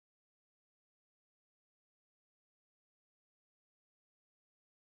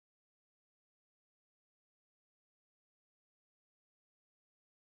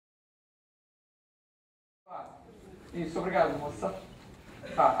Isso, obrigado, moça.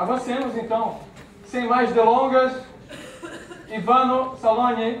 Tá, avancemos então. Sem mais delongas, Ivano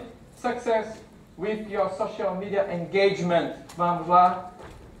Salogni, success with your social media engagement. Vamos lá.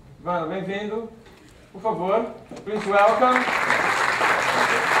 Ivano, bem-vindo. Por favor, please welcome.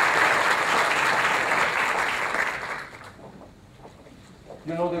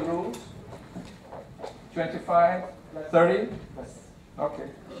 You know the rules? 25, 30? Yes. Okay.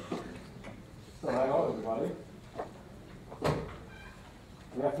 So hello everybody.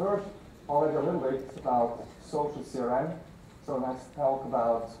 We have heard already a little bit about social CRM, so let's talk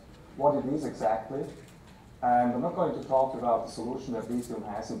about what it is exactly. And I'm not going to talk about the solution that Lisbon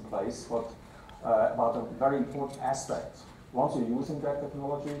has in place, but about a very important aspect. Once you're using that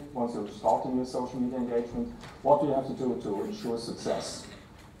technology, once you're starting your social media engagement, what do you have to do to ensure success?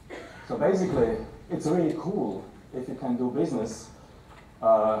 So basically, it's really cool if you can do business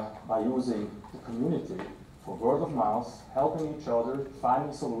by using the community for word of mouth, helping each other,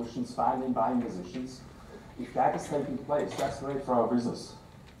 finding solutions, finding buying decisions. If that is taking place, that's great for our business.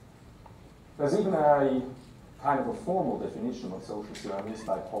 There's even a kind of a formal definition of social CRM is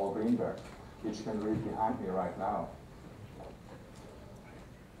by Paul Greenberg, which you can read behind me right now.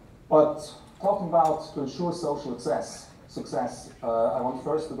 But talking about to ensure social success, I want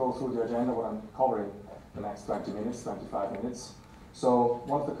first to go through the agenda, what I'm covering the next 20 minutes, 25 minutes. So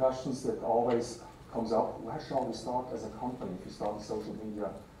one of the questions that always comes up, where shall we start as a company if we start a social media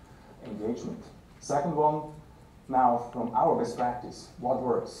engagement? Second one, now from our best practice, what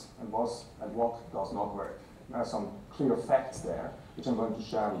works and what does not work? There are some clear facts there, which I'm going to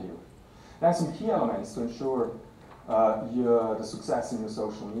share with you. Then some key elements to ensure the success in your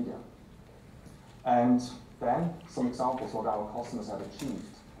social media. And then some examples what our customers have achieved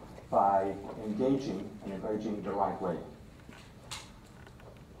by engaging the right way.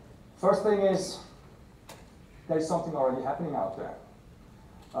 First thing is, there's something already happening out there.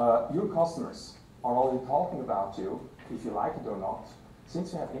 Your customers are already talking about you, if you like it or not.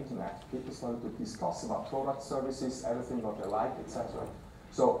 Since we have internet, people started to discuss about product, services, everything what they like, etc.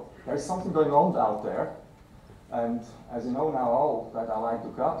 So there's something going on out there. And as you know now all that I like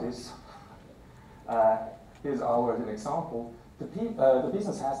Ducatis, here's an example. The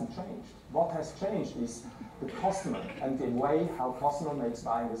business hasn't changed. What has changed is the customer and the way how customer makes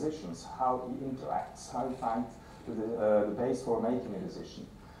buying decisions, how he interacts, how he finds the base for making a decision.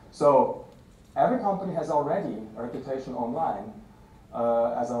 So every company has already a reputation online,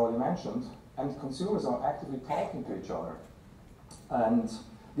 as I already mentioned, and consumers are actively talking to each other. And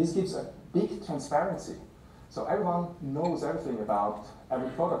this gives a big transparency. So everyone knows everything about every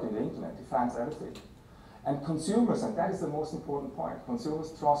product in the internet, he finds everything. And consumers, and that is the most important point,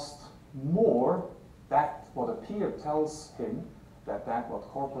 consumers trust more that what a peer tells him than that what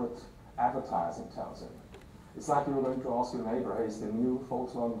corporate advertising tells him. It's like you're going to ask your neighbor, hey, is the new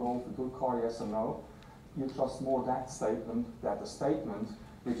Volkswagen Golf a good car, yes or no? You trust more that statement than the statement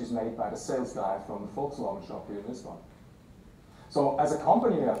which is made by the sales guy from the Volkswagen shop here in Lisbon. So as a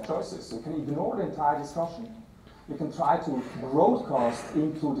company, you have choices. You can ignore the entire discussion. You can try to broadcast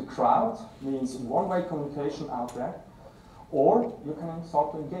into the crowd, means one-way communication out there, or you can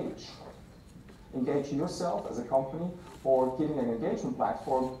start to engage. Engage yourself as a company, or giving an engagement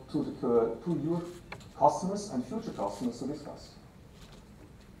platform to your customers and future customers to discuss.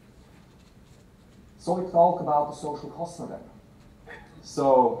 So we talk about the social customer then.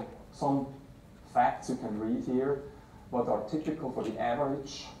 So some facts you can read here, what are typical for the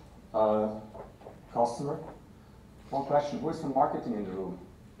average customer. One question, who is from marketing in the room?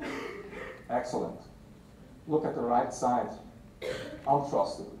 Excellent. Look at the right side.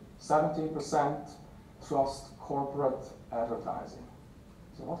 Untrusted. 17% trust corporate advertising.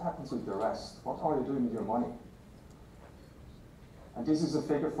 So what happens with the rest? What are you doing with your money? And this is a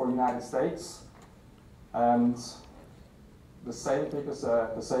figure for the United States. And the same figures,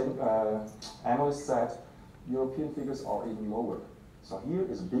 analyst said European figures are even lower. So here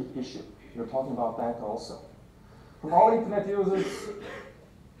is a big issue. We're talking about that also. From all internet users,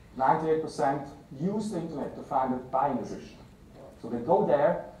 98% use the internet to find a buying decision. So they go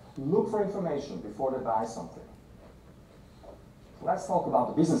there, look for information before they buy something. So let's talk about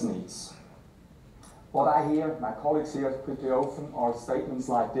the business needs. What I hear, my colleagues hear pretty often, are statements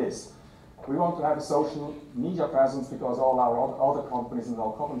like this. We want to have a social media presence because all our other companies and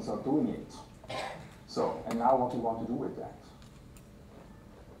all companies are doing it. So, and now what do we want to do with that?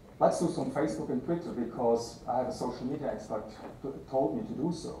 Let's do some Facebook and Twitter because I have a social media expert told me to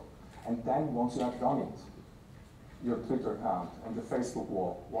do so. And then once you have done it, your Twitter account and your Facebook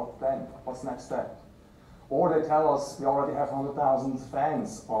wall, what then? What's the next step? Or they tell us we already have 100,000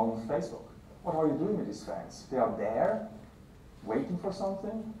 fans on Facebook. What are you doing with these fans? They are there, waiting for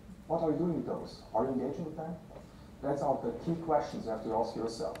something. What are you doing with those? Are you engaging with them? That's are the key questions you have to ask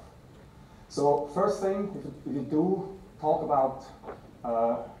yourself. So first thing, if you do talk about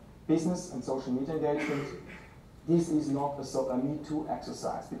business and social media engagement, this is not a Me Too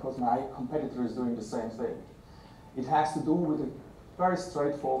exercise because my competitor is doing the same thing. It has to do with a very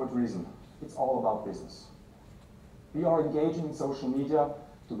straightforward reason. It's all about business. We are engaging in social media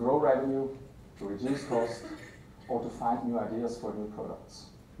to grow revenue, to reduce cost, or to find new ideas for new products,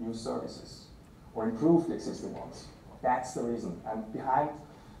 new services, or improve the existing ones. That's the reason. And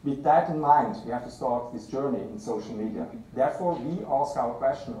with that in mind, we have to start this journey in social media. Therefore, we ask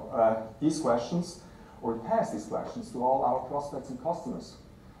these questions, or pass these questions to all our prospects and customers.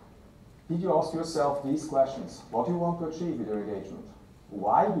 Did you ask yourself these questions? What do you want to achieve with your engagement?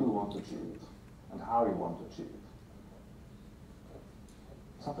 Why do you want to achieve it? And how you want to achieve it?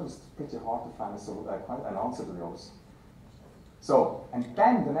 Sometimes it's pretty hard to find an answer to those. So, and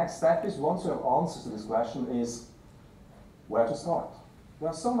then the next step is, once you have answers to this question, is where to start. There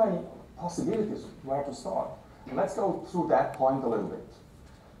are so many possibilities where to start. And let's go through that point a little bit.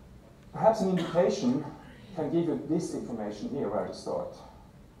 Perhaps an invitation can give you this information here where to start.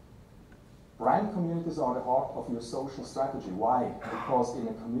 Brand communities are the heart of your social strategy. Why? Because in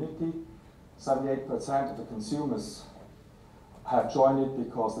a community, 78% of the consumers have joined it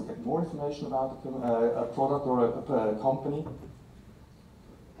because they get more information about a product or a company,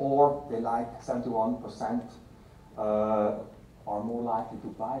 or they like 71% are more likely to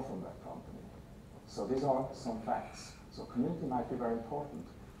buy from that company. So these are some facts. So community might be very important.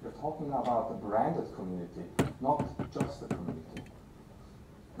 We're talking about the branded community, not just the community.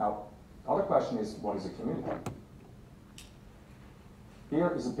 Now, the other question is, what is a community?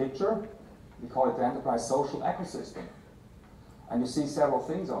 Here is a picture. We call it the enterprise social ecosystem. And you see several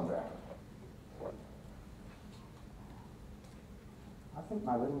things on there. I think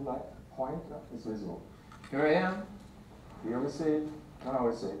my little pointer is visible. Here I am. Here we see it. No,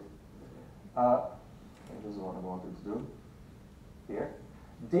 we see it. This is what I wanted to do. Here.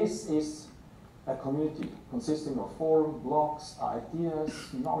 This is a community consisting of forum, blogs, ideas,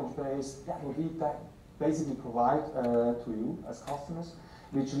 knowledge base that will basically provide to you as customers,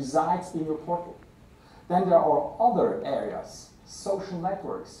 which resides in your portal. Then there are other areas, social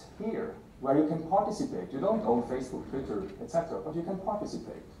networks here, where you can participate. You don't own Facebook, Twitter, etc., but you can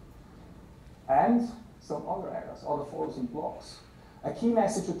participate. And some other areas, other forums and blogs. A key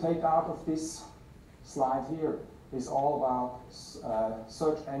message to take out of this slide here is all about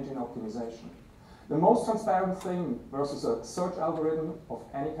search engine optimization. The most transparent thing versus a search algorithm of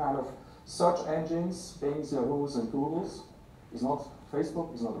any kind of search engines, Bings, Yahoos, and Googles, is not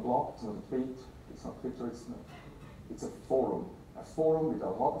Facebook, it's not a blog, it's not a tweet, it's not Twitter, it's a forum with a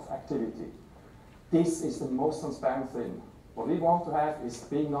lot of activity. This is the most transparent thing. What we want to have is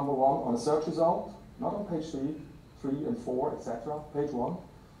being number one on a search result, not on page 3 and 4, etc., page 1,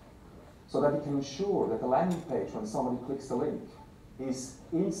 so that we can ensure that the landing page, when somebody clicks the link, is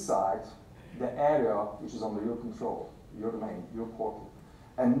inside the area which is under your control, your domain, your portal,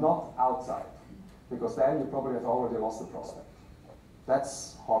 and not outside, because then you probably have already lost the prospect.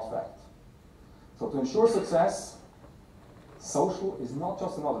 That's hard fact. So to ensure success, social is not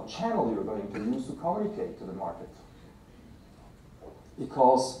just another channel you're going to use to communicate to the market,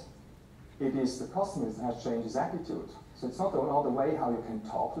 because it is the customer that has changed his attitude. So it's not another way how you can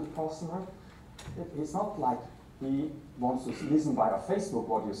talk to the customer. It's not like he wants to listen via Facebook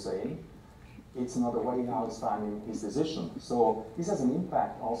what you're saying. It's another way how he's finding his decision. So this has an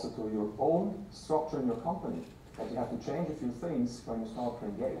impact also to your own structure in your company, that you have to change a few things when you start to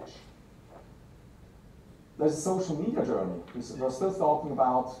engage. There's a social media journey. We're still talking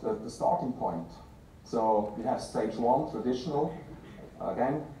about the starting point. So we have stage 1, traditional,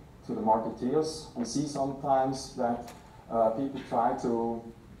 again, to the marketeers. We see sometimes that people try to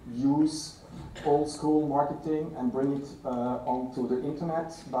use old school marketing and bring it onto the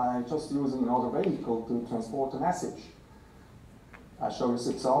internet by just using another vehicle to transport a message. I'll show you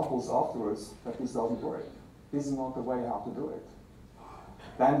some examples afterwards that this doesn't work. This is not the way how to do it.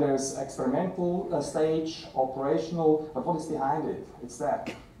 Then there's experimental stage, operational, but what is behind it? It's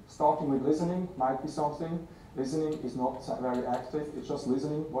that. Starting with listening might be something. Listening is not very active, it's just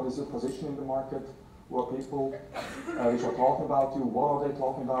listening. What is your position in the market? Who are people which are talking about you? What are they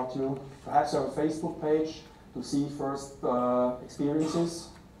talking about you? Perhaps you have a Facebook page to see first experiences.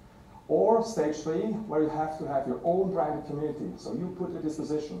 Or stage 3, where you have to have your own branded community. So you put at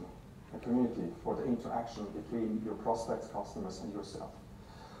disposition a community for the interaction between your prospects, customers, and yourself.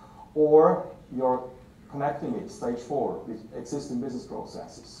 Or you're connecting it, stage 4, with existing business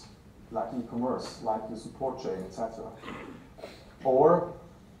processes. like e-commerce, like your support chain, etc. Or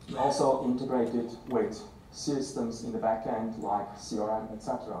also integrated with systems in the back end like CRM,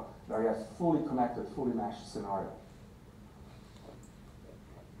 etc., where you have fully connected, fully meshed scenario.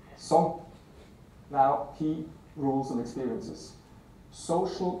 Some now key rules and experiences.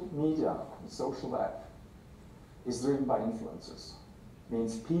 Social media, social web, is driven by influencers.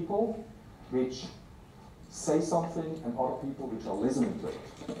 Means people which say something and other people which are listening to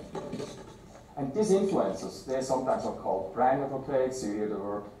it. And these influencers, they sometimes are called brand advocates. You hear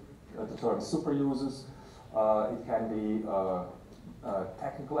the term super users. It can be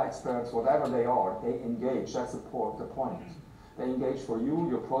technical experts, whatever they are, they engage. That's the point. They engage for you,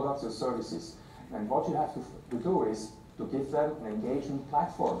 your products, your services. And what you have to do is to give them an engagement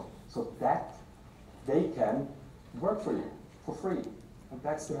platform so that they can work for you for free. And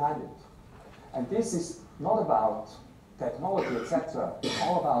that's behind it. And this is not about technology, etc. It's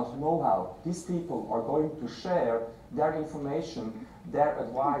all about know-how. These people are going to share their information, their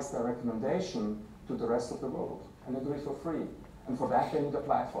advice, their recommendation to the rest of the world. And they do it for free. And for that, they need a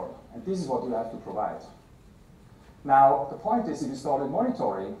platform. And this is what you have to provide. Now, the point is, if you started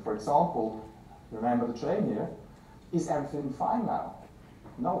monitoring, for example, remember the chain here, is everything fine now?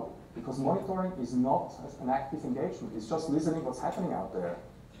 No, because monitoring is not an active engagement. It's just listening what's happening out there.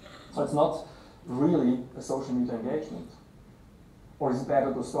 So it's not really a social media engagement. Or is it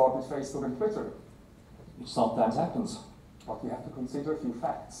better to start with Facebook and Twitter? Which sometimes happens. But you have to consider a few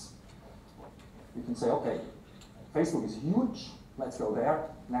facts. You can say, okay, Facebook is huge, let's go there.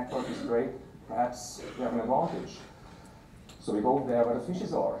 Network is great, perhaps we have an advantage. So we go there where the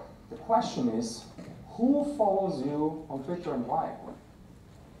fishes are. The question is, who follows you on Twitter and why?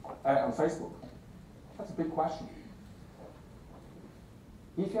 On Facebook? That's a big question.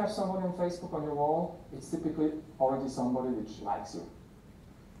 If you have somebody on Facebook on your wall, it's typically already somebody which likes you,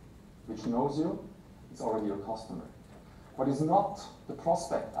 which knows you, it's already your customer. But it's not the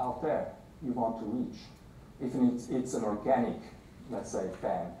prospect out there you want to reach. Even if it's an organic, let's say,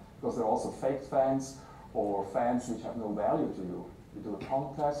 fan, because there are also fake fans or fans which have no value to you. You do a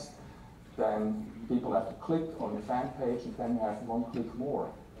contest, then people have to click on your fan page, and then you have one click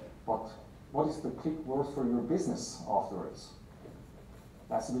more. But what is the click worth for your business afterwards?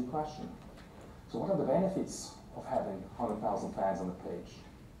 That's a big question. So what are the benefits of having 100,000 fans on the page?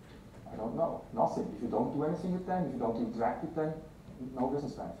 I don't know. Nothing. If you don't do anything with them, if you don't interact with them, no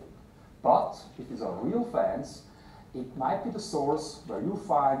business benefit. But if these are real fans, it might be the source where you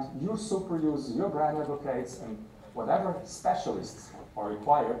find your super users, your brand advocates, and whatever specialists are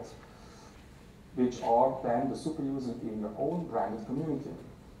required, which are then the super users in your own branded community.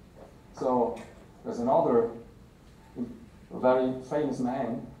 So there's another very famous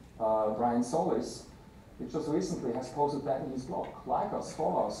man, Brian Solis, which just recently has posted that in his blog. Like us,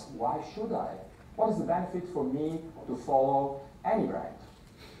 follow us, why should I? What is the benefit for me to follow any brand?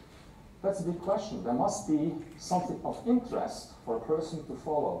 That's a big question. There must be something of interest for a person to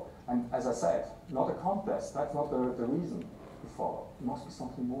follow. And as I said, not a contest, that's not the reason to follow. It must be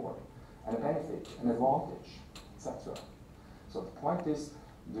something more, and a benefit, an advantage, etc. So the point is,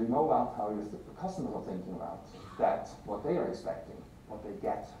 do you know about how the customers are thinking about that, what they are expecting, what they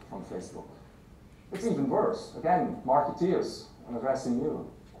get from Facebook? It's even worse. Again, marketeers, I'm addressing you.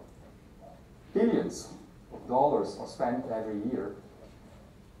 Billions of dollars are spent every year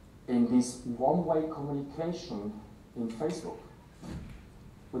in this one-way communication in Facebook,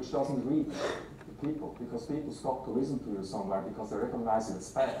 which doesn't reach the people, because people stop to listen to you somewhere because they recognize it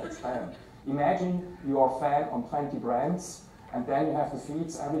as spam. Imagine you are a fan on 20 brands, and then you have the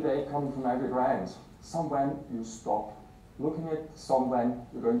feeds every day coming from every brand. Somewhen you stop looking at it, somewhen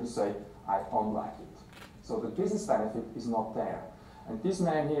you're going to say, I unlike it. So the business benefit is not there. And this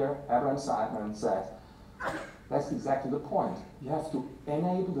man here, Abraham Seidman, said, that's exactly the point. You have to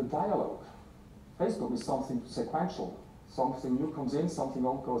enable the dialogue. Facebook is something sequential. Something new comes in, something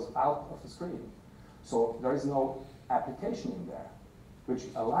old goes out of the screen. So there is no application in there, which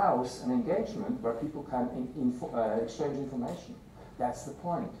allows an engagement where people can exchange information. That's the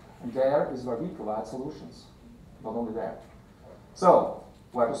point. And there is where we provide solutions, not only there. So,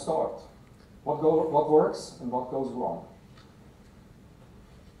 where to start? What works and what goes wrong?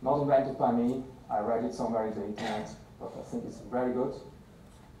 Not invented by me. I read it somewhere in the internet, but I think it's very good.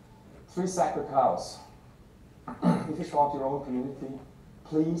 3 sacred cows. If you start your own community,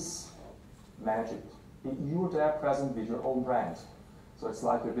 please manage it. You're there present with your own brand. So it's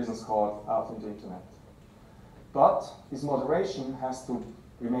like your business card out in the internet. But this moderation has to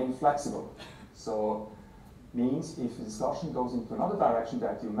remain flexible. So means if the discussion goes into another direction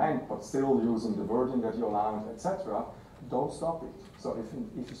that you meant, but still using the wording that you allowed, etc., don't stop it. So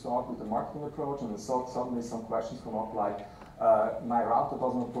if you start with the marketing approach and suddenly some questions come up like, my router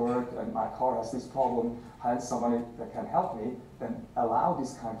doesn't work and my car has this problem, hence somebody that can help me, then allow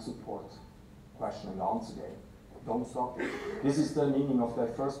this kind of support question and answer game. Don't stop it. This is the meaning of the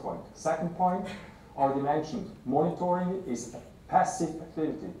first point. Second point, already mentioned, monitoring is a passive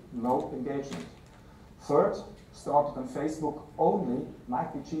activity, no engagement. Third, start it on Facebook only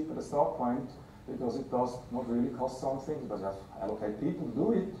might be cheap at the start point because it does not really cost something, because you have to allocate people to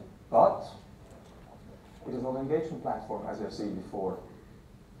do it, but it is not an engagement platform as we have seen before.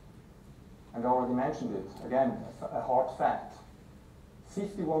 And I already mentioned it, again, a hard fact.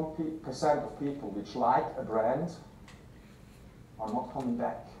 51% of people which like a brand are not coming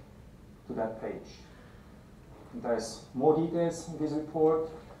back to that page. And there's more details in this report,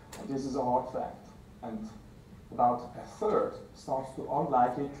 and this is a hard fact. And about a third starts to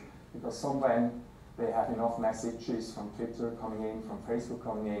unlike it because somewhen they have enough messages from Twitter coming in, from Facebook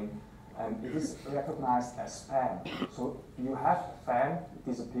coming in, and it is recognized as spam. So you have spam, it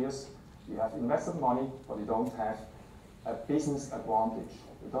disappears, you have invested money, but you don't have a business advantage.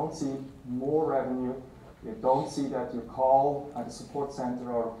 You don't see more revenue, you don't see that your call at the support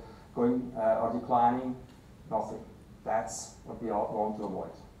center are declining, nothing. That's what we all want to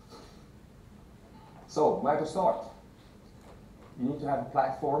avoid. So, where to start? You need to have a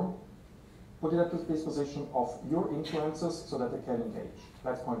platform, put it at the disposition of your influencers so that they can engage.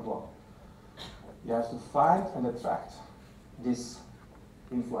 That's point one. You have to find and attract these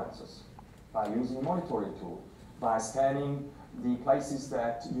influencers by using a monitoring tool, by scanning the places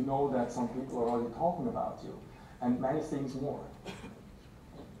that you know that some people are already talking about you, and many things more.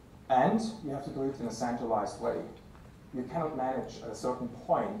 And you have to do it in a centralized way. You cannot manage at a certain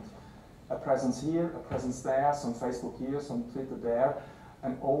point a presence here, a presence there, some Facebook here, some Twitter there,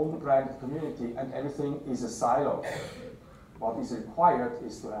 an own branded community, and everything is a silo. What is required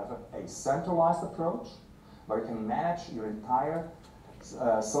is to have a centralized approach where you can manage your entire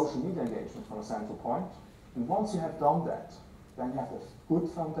social media engagement from a central point. And once you have done that, then you have a good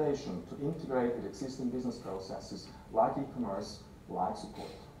foundation to integrate with existing business processes like e-commerce, like support.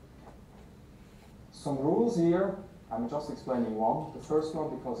 Some rules here, I'm just explaining one. The first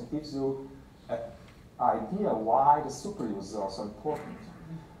one because it gives you an idea why the super users are so important.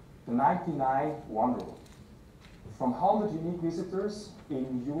 The 99-1 rule. From 100 unique visitors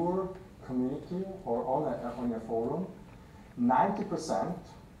in your community or on your forum, 90%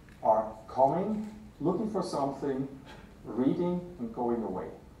 are coming, looking for something, reading, and going away.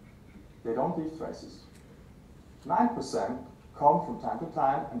 They don't leave traces. 9% come from time to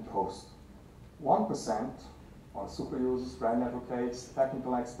time and post. 1% are super users, brand advocates,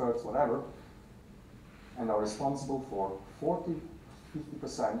 technical experts, whatever, and are responsible for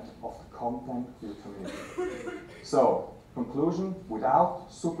 40–50% of the content of your community. So, conclusion, without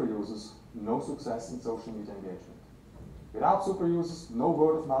super users, no success in social media engagement. Without super users, no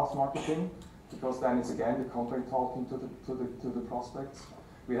word of mouth marketing, because then it's again the company talking to the prospects.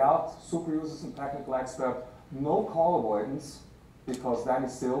 Without super users and technical expert, no call avoidance, because then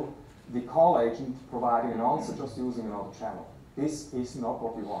it's still the call agent providing an answer just using another channel. This is not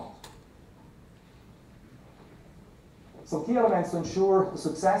what we want. Some key elements to ensure the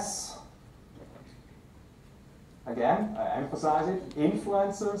success. Again, I emphasize it,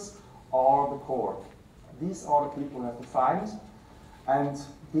 influencers are the core. These are the people you have to find, and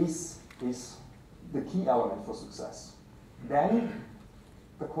this is the key element for success. Then,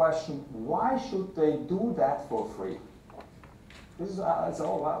 the question, why should they do that for free? This is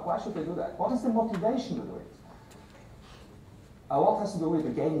why should they do that? What is the motivation to do it? A lot has to do with the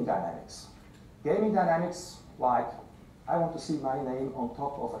gaming dynamics. Gaming dynamics like, I want to see my name on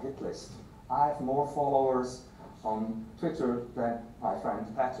top of a hit list. I have more followers on Twitter than my friend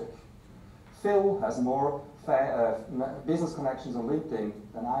Patrick. Phil has more business connections on LinkedIn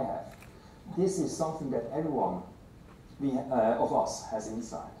than I have. This is something that everyone of us has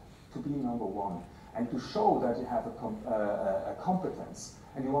inside, to be number one, and to show that you have a competence,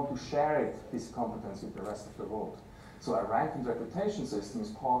 and you want to share this competence with the rest of the world. So a rank and reputation system is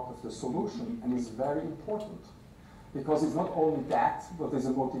part of the solution, and is very important. Because it's not only that, but there's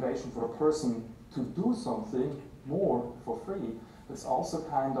a motivation for a person to do something more for free. It's also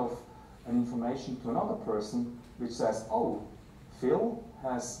kind of an information to another person which says, oh, Phil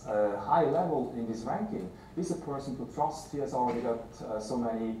has a high level in this ranking. He's a person to trust. He has already got so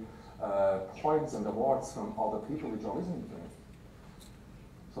many points and awards from other people which are listening to him.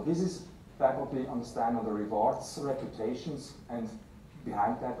 So this is that what we understand on the rewards, reputations, and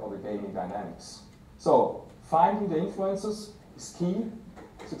behind that are the gaming dynamics. So finding the influencers is key,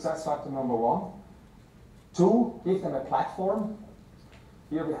 success factor number one. Two, give them a platform.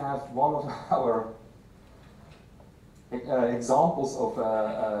 Here we have one of our examples of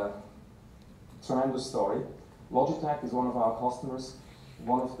a tremendous story. Logitech is one of our customers.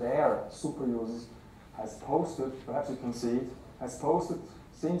 One of their super users has posted, perhaps you can see it, has posted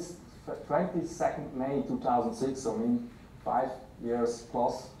since 22nd May 2006, so I mean 5 years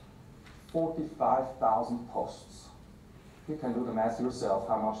plus, 45,000 posts. You can do the math yourself,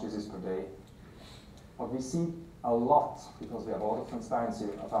 how much this is per day. But we see a lot, because we have a lot of transparency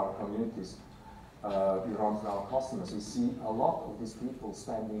of our communities we run for our customers. We see a lot of these people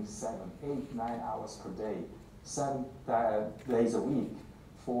spending 7, 8, 9 hours per day, 7 days a week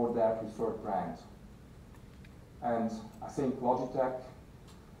for their preferred brand. And I think Logitech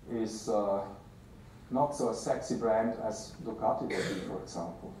is not so a sexy brand as Ducati would be, for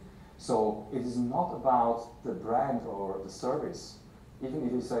example. So it is not about the brand or the service. Even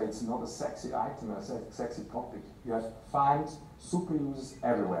if you say it's not a sexy item, a sexy topic, you have find super users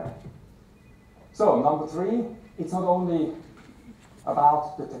everywhere. So number 3, it's not only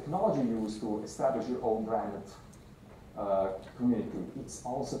about the technology used to establish your own branded community. It's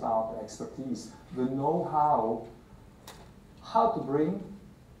also about the expertise, the know-how, how to bring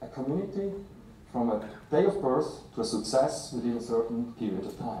a community from a day of birth to a success within a certain period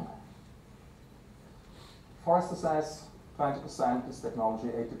of time. Forrester says 20% is technology,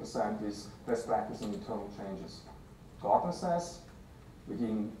 80% is best practice and internal changes. Gartner says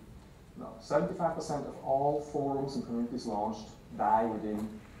within 75% of all forums and communities launched die within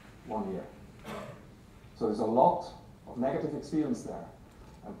 1 year. So there's a lot of negative experience there.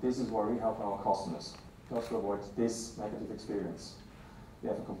 And this is where we help our customers, just to avoid this negative experience. We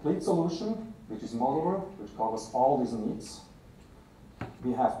have a complete solution, which is modular, which covers all these needs.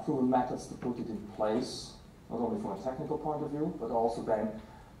 We have proven methods to put it in place, not only from a technical point of view, but also then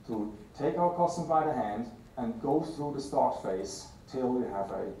to take our customer by the hand and go through the start phase till we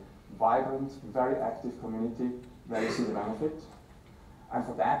have a vibrant, very active community where you see the benefit. And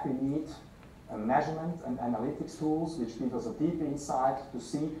for that we need a measurement and analytics tools which give us a deep insight to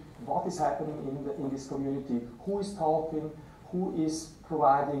see what is happening in this community, who is talking, who is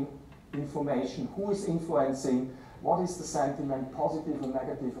providing information, who is influencing, what is the sentiment, positive and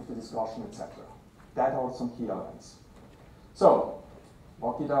negative of the discussion, etc. That are some key elements. So,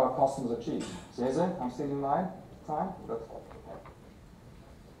 what did our customers achieve? Cesar, I'm still in line? Time? Good.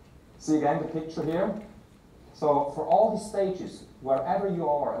 See again the picture here. So for all these stages, wherever you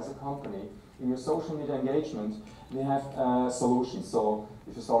are as a company, in your social media engagement, we have solutions. So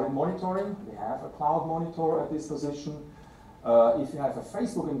if you start with monitoring, we have a cloud monitor at this position. If you have a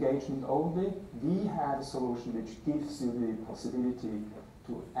Facebook engagement only, we have a solution which gives you the possibility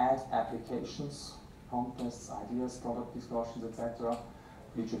to add applications, contests, ideas, product discussions, etc.,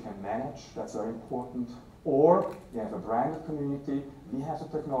 which you can manage. That's very important. Or we have a branded community. We have the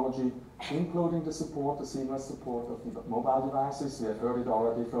technology, including the support, the seamless support of the mobile devices. We have heard it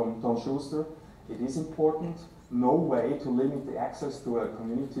already from Tom Schuster. It is important. No way to limit the access to a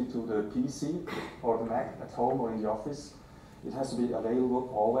community to the PC or the Mac at home or in the office. It has to be available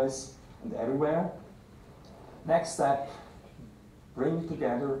always and everywhere. Next step, bring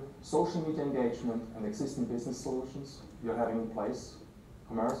together social media engagement and existing business solutions you're having in place,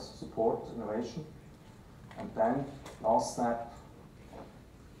 commerce, support, innovation. And then, last step,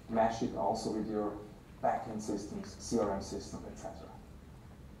 mesh it also with your backend systems, CRM system, etc.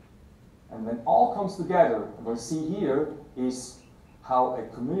 And when all comes together, what we see here is how a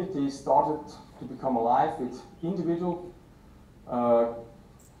community started to become alive with individual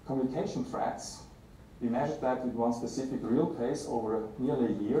communication threads. We measured that with one specific real case over nearly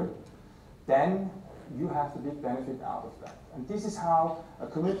a year. Then you have the big benefit out of that. And this is how a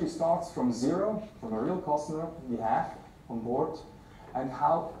community starts from zero, from a real customer we have on board, and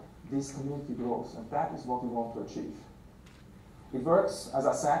how this community grows. And that is what we want to achieve. It works, as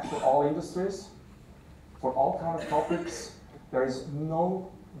I said, for all industries, for all kinds of topics. There is no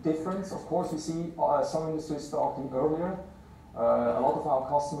difference. Of course, we see some industries starting earlier. A lot of our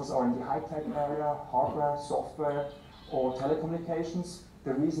customers are in the high-tech area, hardware, software, or telecommunications.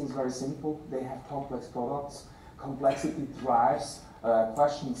 The reason is very simple. They have complex products. Complexity drives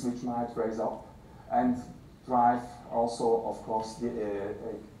questions which might raise up and drive also, of course,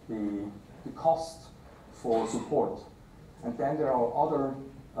 the cost for support. And then there are other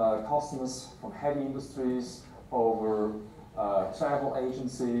customers from heavy industries over travel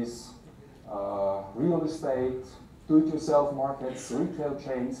agencies, real estate, do-it-yourself markets, retail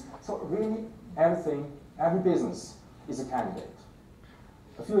chains. So really everything, every business is a candidate.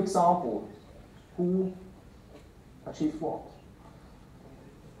 A few examples. Who achieved what?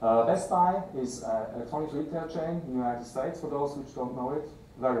 Best Buy is an electronics retail chain in the United States, for those which don't know it.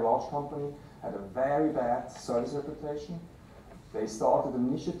 Very large company, had a very bad service reputation. They started an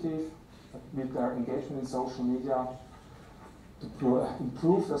initiative with their engagement in social media to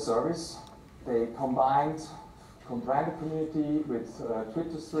improve their service. They combined branded community with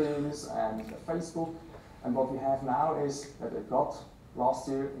Twitter streams and Facebook. And what we have now is that they got last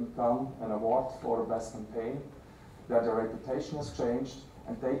year in Cannes an award for the best campaign, that their reputation has changed,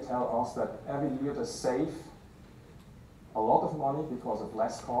 and they tell us that every year they save a lot of money because of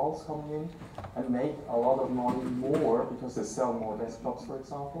less calls coming in, and make a lot of money more because they sell more desktops, for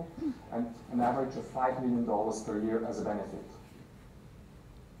example, and an average of $5 million per year as a benefit.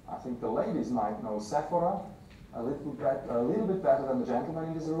 I think the ladies might know Sephora a little bit better than the gentlemen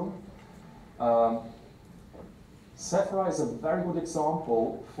in this room. Sephora is a very good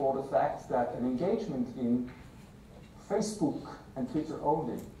example for the fact that an engagement in Facebook and Twitter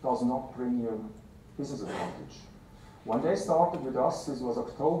only does not bring you business advantage. When they started with us, this was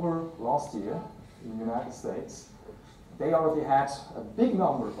October last year in the United States, they already had a big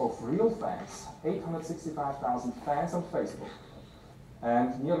number of real fans, 865,000 fans on Facebook,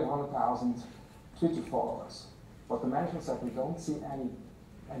 and nearly 100,000 Twitter followers. But the management said, we don't see any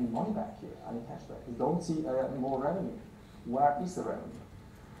money back here, any cash back. We don't see more revenue. Where is the revenue?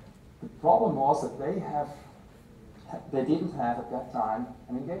 The problem was that they didn't have at that time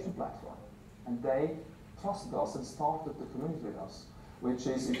an engagement platform. And they trusted us and started the community with us, which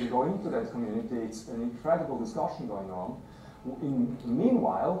is, if you go into that community, it's an incredible discussion going on.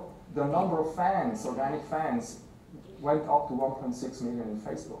 Meanwhile, the number of fans, organic fans, went up to 1.6 million in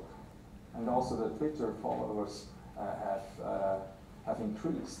Facebook. And also the Twitter followers have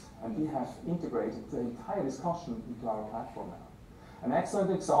increased. And we have integrated the entire discussion into our platform now. An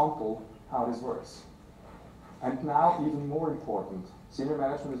excellent example how this works. And now, even more important, senior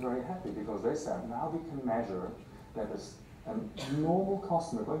management is very happy because they said, now we can measure that a normal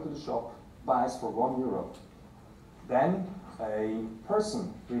customer going to the shop buys for €1. Then a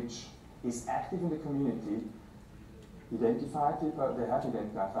person which is active in the community, they have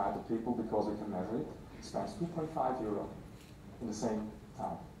identified the people because we can measure it, spends €2.5 in the same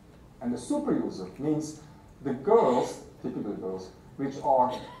time. And the super user means the girls, typically girls, which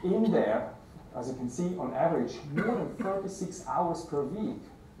are in there, as you can see, on average, more than 36 hours per week,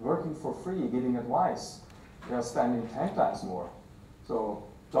 working for free, giving advice. They are spending 10 times more. So,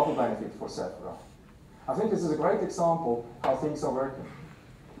 double benefit for Sephora. I think this is a great example how things are working.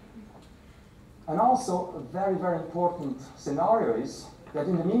 And also, a very, very important scenario is that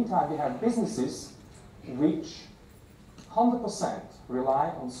in the meantime, we have businesses which 100%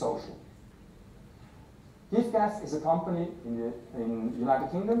 rely on social. GiveGaff is a company in the United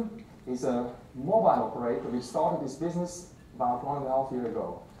Kingdom, is a mobile operator which started this business about 1.5 years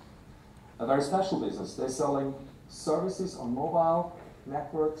ago. A very special business. They're selling services on mobile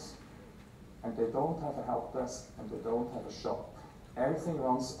networks, and they don't have a help desk, and they don't have a shop. Everything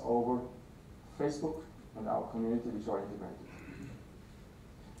runs over Facebook and our community, which are integrated.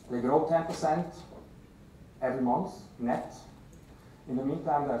 They grow 10% every month, net. In the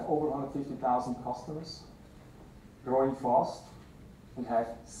meantime, they have over 150,000 customers, growing fast, and have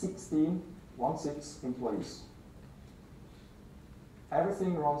 16 employees.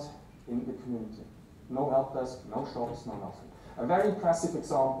 Everything runs in the community. No help desk, no shops, no nothing. A very impressive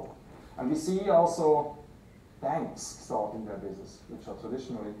example. And we see also banks starting their business, which are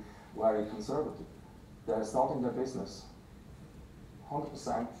traditionally very conservative. They're starting their business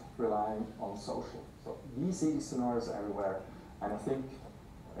 100% relying on social. So we see these scenarios everywhere, and I think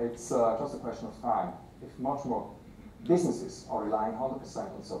it's just a question of time. If much more businesses are relying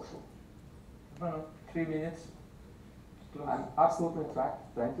 100% on social. Well, 3 minutes. I'm absolutely on track,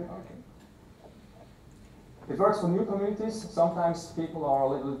 thank you. Okay. It works for new communities. Sometimes people are a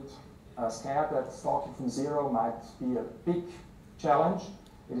little bit scared that starting from zero might be a big challenge.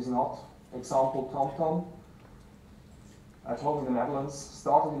 It is not. Example, TomTom, at home in the Netherlands,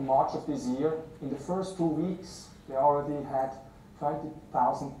 started in March of this year. In the first 2 weeks, they already had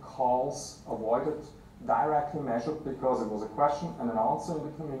 20,000 calls avoided, directly measured, because it was a question and an answer in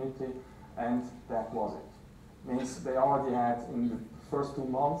the community, and that was it. Means they already had, in the first 2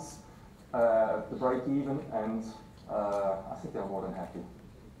 months, the break even, and I think they're more than happy.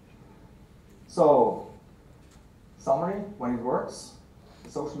 So, summary, when it works,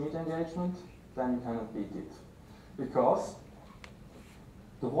 the social media engagement, then you cannot beat it. Because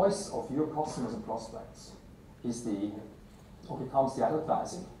the voice of your customers and prospects is becomes the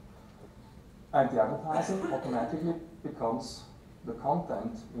advertising. And the advertising automatically becomes the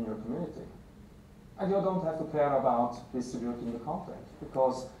content in your community. And you don't have to care about distributing the content,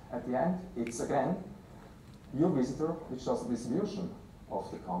 because at the end, it's again your visitor which does the distribution of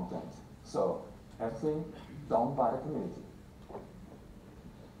the content. So everything done by the community.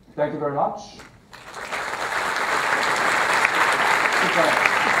 Thank you very much.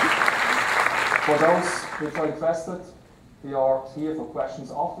 For those which are interested, we are here for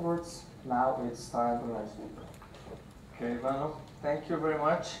questions afterwards. Now it's time for the next speaker. Okay, Ivano, thank you very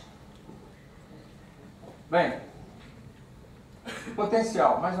much. Bem,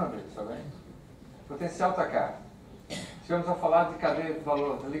 potencial, mais uma vez, tá bem? Potencial está cá. Estivemos a falar de cadeia de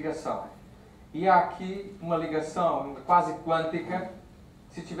valor, de ligação. E há aqui uma ligação quase quântica.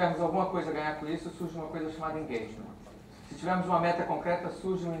 Se tivermos alguma coisa a ganhar com isso, surge uma coisa chamada engagement. Se tivermos uma meta concreta,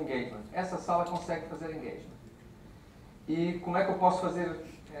 surge um engagement. Essa sala consegue fazer engagement. E como é que eu posso fazer,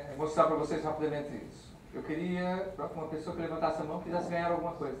 mostrar para vocês rapidamente isso? Eu queria uma pessoa que levantasse a mão e quisesse ganhar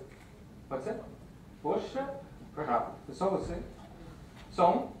alguma coisa. Pode ser? Poxa, foi rápido. Foi só você?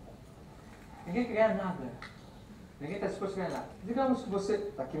 Só um? Ninguém quer ganhar nada. Ninguém está disposto a ganhar nada. Digamos que você...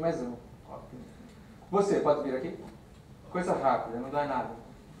 Está aqui mais um. Você pode vir aqui? Coisa rápida, não dá nada.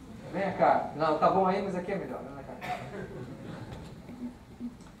 Venha cá. Não, tá bom aí, mas aqui é melhor. Venha cá.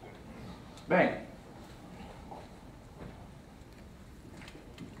 Bem.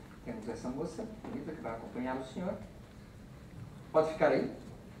 Temos essa moça bonita que vai acompanhar o senhor. Pode ficar aí.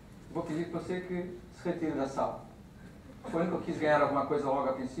 Vou pedir para você que se retire da sala. Foi que eu quis ganhar alguma coisa logo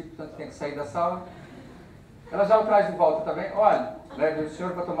a princípio, portanto tem que sair da sala. Ela já o traz de volta, tá bem? Olha, leve o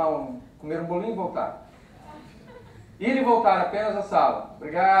senhor para comer um bolinho e voltar. Ir e voltar apenas à sala.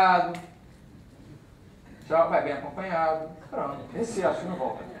 Obrigado. Tchau, vai bem acompanhado. Pronto, esse acho que não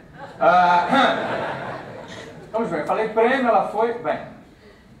volta. Vamos ver, falei prêmio, ela foi. Bem,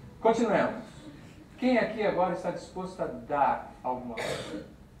 continuemos. Quem aqui agora está disposto a dar alguma coisa?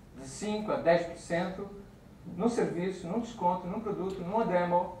 De 5% a 10% no serviço, num desconto, num produto, numa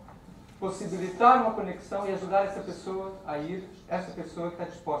demo, possibilitar uma conexão e ajudar essa pessoa a ir, essa pessoa que está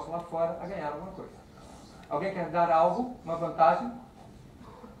disposta lá fora a ganhar alguma coisa. Alguém quer dar algo, uma vantagem?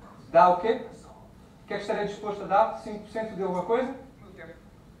 Dá o quê? O que é que estaria disposto a dar? 5% de alguma coisa? Meu tempo.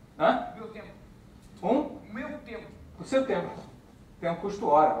 Hã? Meu tempo. Meu tempo. O seu tempo. Tem um custo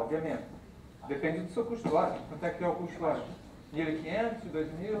hora, obviamente. Depende do seu custo hora. Quanto é que é o custo hora? 1.500,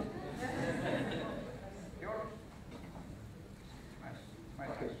 2.000? Euros.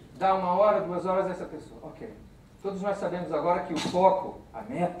 Okay. Dá 1 hora, 2 horas a essa pessoa. Ok. Todos nós sabemos agora que o foco, a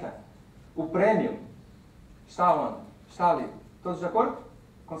meta, o prêmio, está onde? Está ali. Todos de acordo?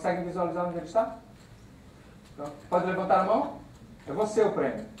 Conseguem visualizar onde ele está? Então, pode levantar a mão? Eu vou ser o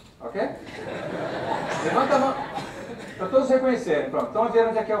prêmio. Ok? Levanta a mão. Para todos reconhecerem. Pronto. Estão a ver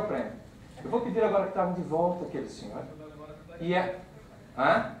onde é que é o prêmio. Eu vou pedir agora que tragam de volta aquele senhor. E é...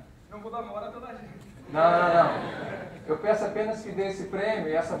 Hã? Não vou dar uma hora a toda a gente. Não. Eu peço apenas que dê esse prêmio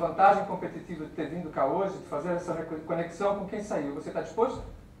e essa vantagem competitiva de ter vindo cá hoje, de fazer essa conexão com quem saiu. Você está disposto?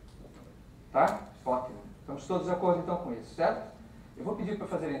 Tá? Ótimo. Estamos todos de acordo então com isso, certo? Eu vou pedir para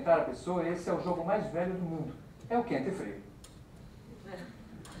fazer entrar a pessoa, esse é o jogo mais velho do mundo. É o quente e frio.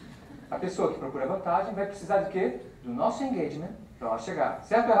 A pessoa que procura vantagem vai precisar de quê? Do nosso engagement para ela chegar.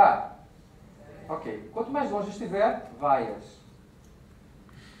 Certo ou errado? Ok. Quanto mais longe estiver, vaias.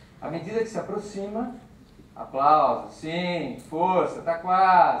 À medida que se aproxima, aplausos, sim, força, está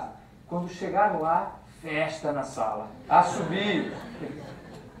quase. Quando chegar lá, festa na sala. Assobio.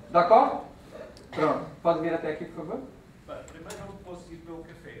 D'accord? Pronto. Pode vir até aqui, por favor? Primeiro eu não posso ir pelo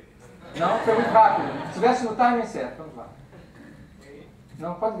café. Não, foi muito rápido. Se estivesse no timing certo, vamos lá.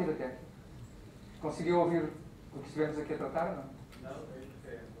 Não, pode vir até aqui. Conseguiu ouvir o que estivemos aqui a tratar ou não? Não, nem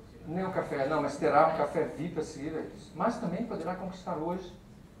café. Nem um café, não, mas terá um café VIP a seguir a isso. Mas também poderá conquistar hoje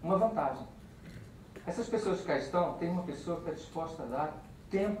uma vantagem. Essas pessoas que cá estão, tem uma pessoa que está disposta a dar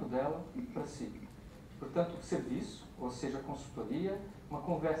tempo dela para si. Portanto, serviço, ou seja, consultoria, uma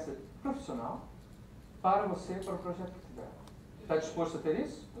conversa profissional para você e para o projeto que tiver. Está disposto a ter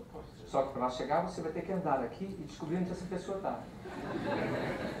isso? Só que para lá chegar, você vai ter que andar aqui e descobrir onde essa pessoa está.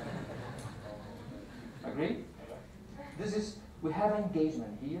 Agree? We have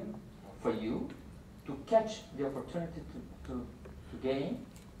engagement here for you to catch the opportunity to gain,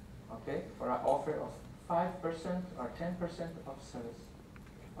 okay, for our offer of 5% or 10% of service.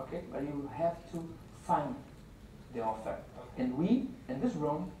 Okay, but you have to find the offer. And we, in this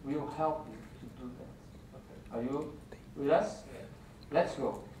room, will help you to do that. Are you with us? Let's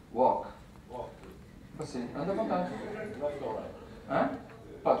go. Walk. Você, anda à vontade. Hã?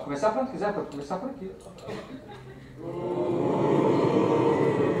 Pode começar por onde quiser, pode começar por aqui.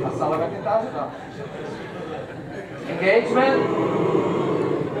 A sala vai tentar ajudar. Engagement.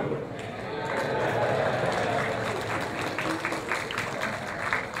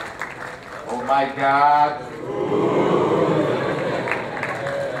 My God.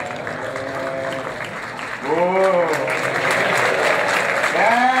 Good.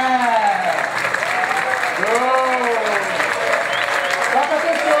 Yeah. Good. Toca a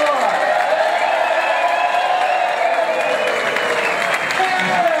pessoa.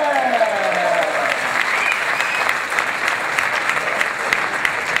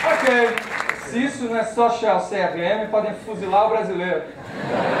 Ok. Se isso não é social CRM, podem fuzilar o brasileiro.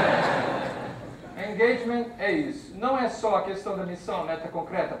 Engagement é isso. Não é só a questão da missão, meta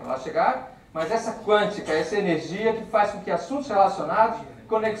concreta para lá chegar, mas essa quântica, essa energia que faz com que assuntos relacionados,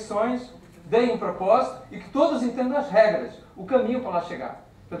 conexões, deem um propósito e que todos entendam as regras, o caminho para lá chegar.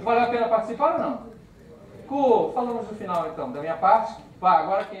 Então, valeu a pena participar ou não? Cool. Falamos no final, então, da minha parte. Vá,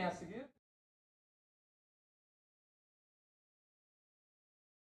 agora quem é a seguir?